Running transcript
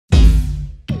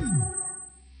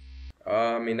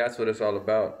mean, that's what it's all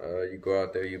about. You go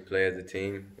out there, you play as a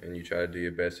team, and you try to do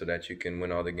your best so that you can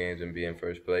win all the games and be in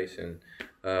first place. And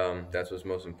that's what's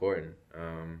most important.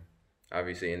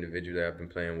 Obviously, individually, I've been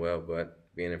playing well, but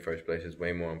being in first place is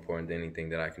way more important than anything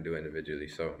that I can do individually.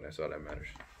 So that's all that matters.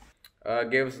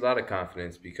 It gave us a lot of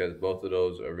confidence because both of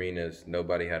those arenas,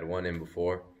 nobody had won in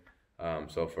before.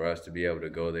 So for us to be able to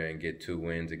go there and get 2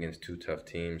 wins against 2 tough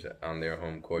teams on their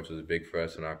home courts was big for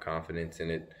us and our confidence,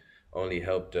 and it only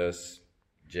helped us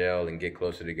gel and get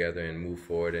closer together and move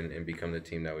forward and become the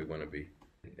team that we want to be.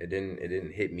 It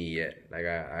didn't hit me yet. Like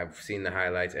I've seen the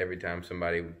highlights every time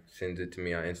somebody sends it to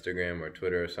me on Instagram or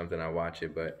Twitter or something. I watch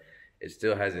it, but it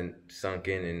still hasn't sunk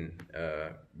in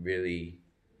and really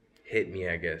hit me,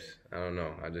 I guess. I don't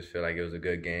know. I just feel like it was a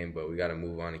good game, but we got to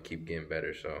move on and keep getting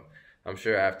better. So I'm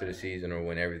sure after the season or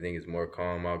when everything is more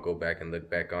calm, I'll go back and look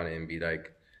back on it and be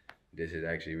like, this is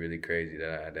actually really crazy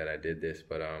that I did this.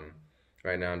 But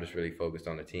right now I'm just really focused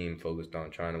on the team, focused on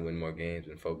trying to win more games,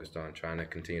 and focused on trying to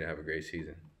continue to have a great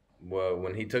season. Well,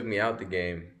 when he took me out the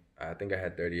game, I think I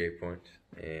had 38 points,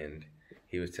 and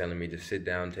he was telling me to sit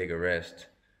down, take a rest.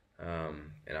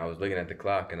 And I was looking at the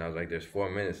clock, and I was like, there's 4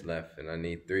 minutes left, and I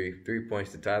need three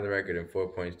points to tie the record and 4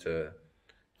 points to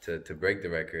break the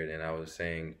record. And I was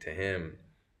saying to him,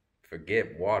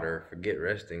 forget water, forget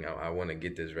resting. I want to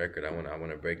get this record. I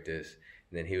want to break this.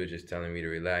 And then he was just telling me to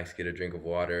relax, get a drink of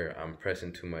water. I'm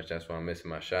pressing too much. That's why I'm missing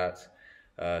my shots.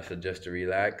 So just to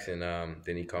relax. And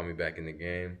then he called me back in the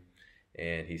game.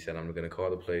 And he said, I'm going to call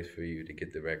the plays for you to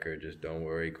get the record. Just don't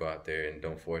worry. Go out there and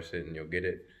don't force it, and you'll get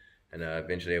it. And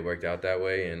eventually it worked out that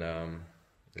way, and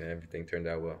everything turned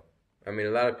out well. I mean,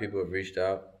 a lot of people have reached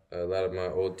out. A lot of my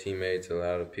old teammates, a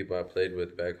lot of people I played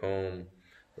with back home,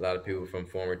 a lot of people from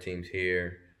former teams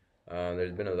here.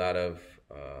 There's been a lot of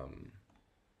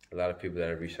people that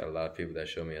have reached out, a lot of people that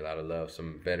show me a lot of love,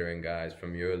 some veteran guys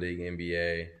from EuroLeague,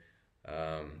 NBA.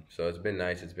 So it's been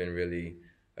nice. It's been really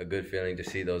a good feeling to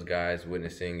see those guys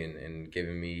witnessing and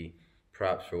giving me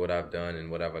props for what I've done and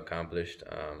what I've accomplished.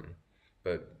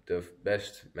 But the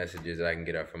best messages that I can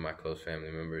get are from my close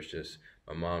family members, just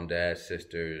my mom, dad,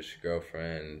 sisters,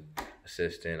 girlfriend,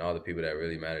 assistant, all the people that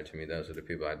really matter to me. Those are the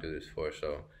people I do this for.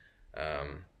 So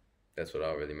that's what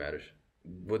all really matters.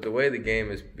 With the way the game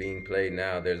is being played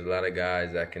now, there's a lot of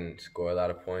guys that can score a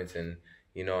lot of points. And,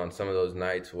 you know, on some of those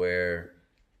nights where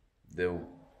the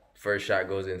first shot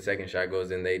goes in, second shot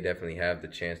goes in, they definitely have the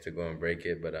chance to go and break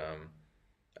it. But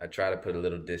I try to put a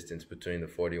little distance between the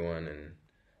 41 and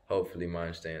hopefully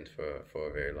mine stands for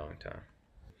a very long time.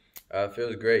 It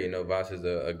feels great. You know, Vas is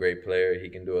a great player. He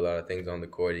can do a lot of things on the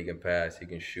court. He can pass, he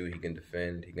can shoot, he can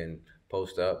defend, he can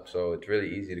post up. So it's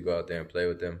really easy to go out there and play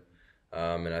with him.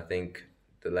 And I think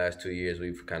the last 2 years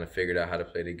we've kind of figured out how to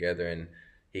play together, and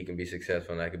he can be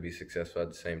successful and I can be successful at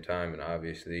the same time. And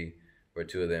obviously we're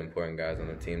 2 of the important guys on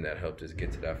the team that helped us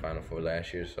get to that Final Four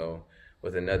last year. So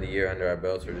with another year under our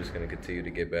belts, we're just going to continue to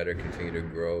get better, continue to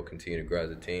grow as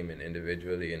a team and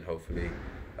individually, and hopefully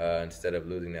instead of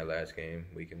losing that last game,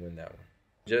 we can win that one.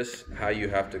 Just how you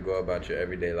have to go about your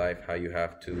everyday life, how you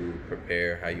have to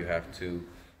prepare, how you have to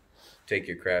take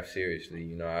your craft seriously.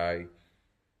 You know, I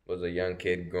was a young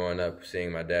kid growing up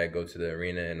seeing my dad go to the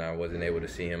arena, and I wasn't able to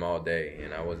see him all day,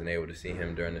 and I wasn't able to see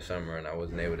him during the summer, and I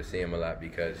wasn't able to see him a lot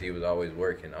because he was always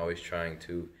working, always trying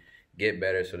to get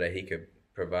better so that he could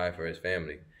provide for his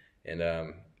family. And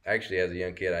actually, as a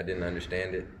young kid, I didn't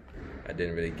understand it. I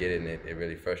didn't really get it, and it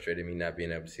really frustrated me not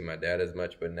being able to see my dad as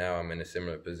much. But now I'm in a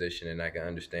similar position, and I can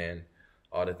understand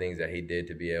all the things that he did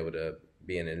to be able to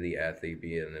be an elite athlete,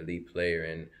 be an elite player,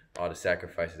 and all the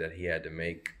sacrifices that he had to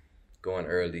make, going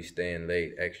early, staying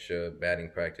late, extra batting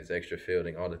practice, extra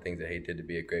fielding, all the things that he did to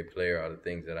be a great player, all the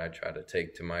things that I try to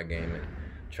take to my game and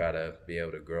try to be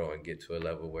able to grow and get to a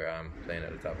level where I'm playing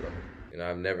at the top level. You know,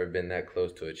 I've never been that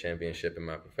close to a championship in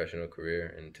my professional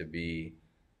career, and to be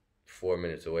 4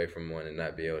 minutes away from one and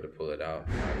not be able to pull it out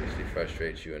obviously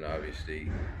frustrates you, and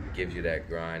obviously gives you that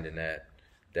grind and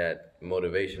that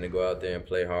motivation to go out there and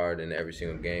play hard in every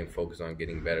single game, focus on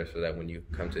getting better so that when you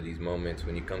come to these moments,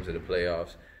 when you come to the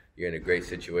playoffs, you're in a great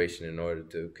situation in order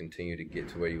to continue to get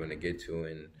to where you want to get to.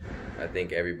 And I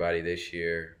think everybody this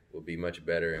year will be much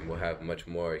better and will have much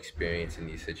more experience in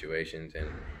these situations. And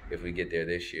if we get there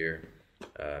this year,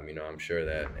 you know, I'm sure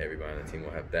that everybody on the team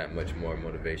will have that much more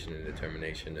motivation and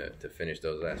determination to finish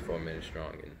those last 4 minutes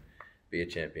strong and be a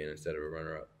champion instead of a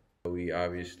runner-up. We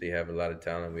obviously have a lot of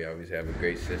talent. We obviously have a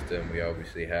great system. We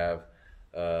obviously have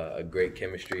a great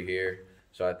chemistry here.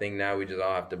 So I think now we just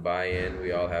all have to buy in.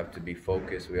 We all have to be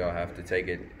focused. We all have to take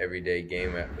it every day,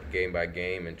 game by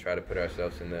game, and try to put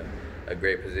ourselves in a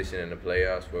great position in the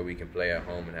playoffs where we can play at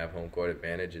home and have home court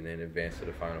advantage, and then advance to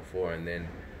the Final Four, and then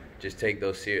just take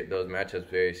those matchups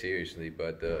very seriously.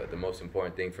 But the most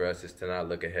important thing for us is to not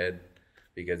look ahead,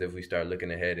 because if we start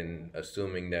looking ahead and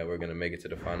assuming that we're going to make it to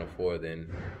the Final Four,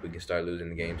 then we can start losing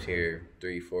the games here,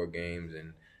 3-4 games,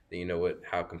 and then you know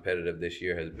how competitive this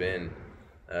year has been.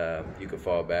 You could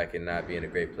fall back and not be in a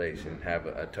great place and have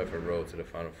a tougher road to the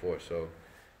Final Four. So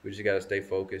we just got to stay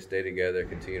focused, stay together,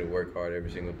 continue to work hard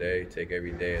every single day, take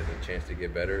every day as a chance to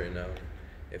get better. And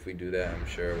if we do that, I'm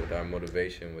sure with our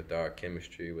motivation, with our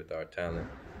chemistry, with our talent,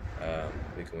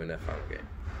 we can win that final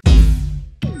game.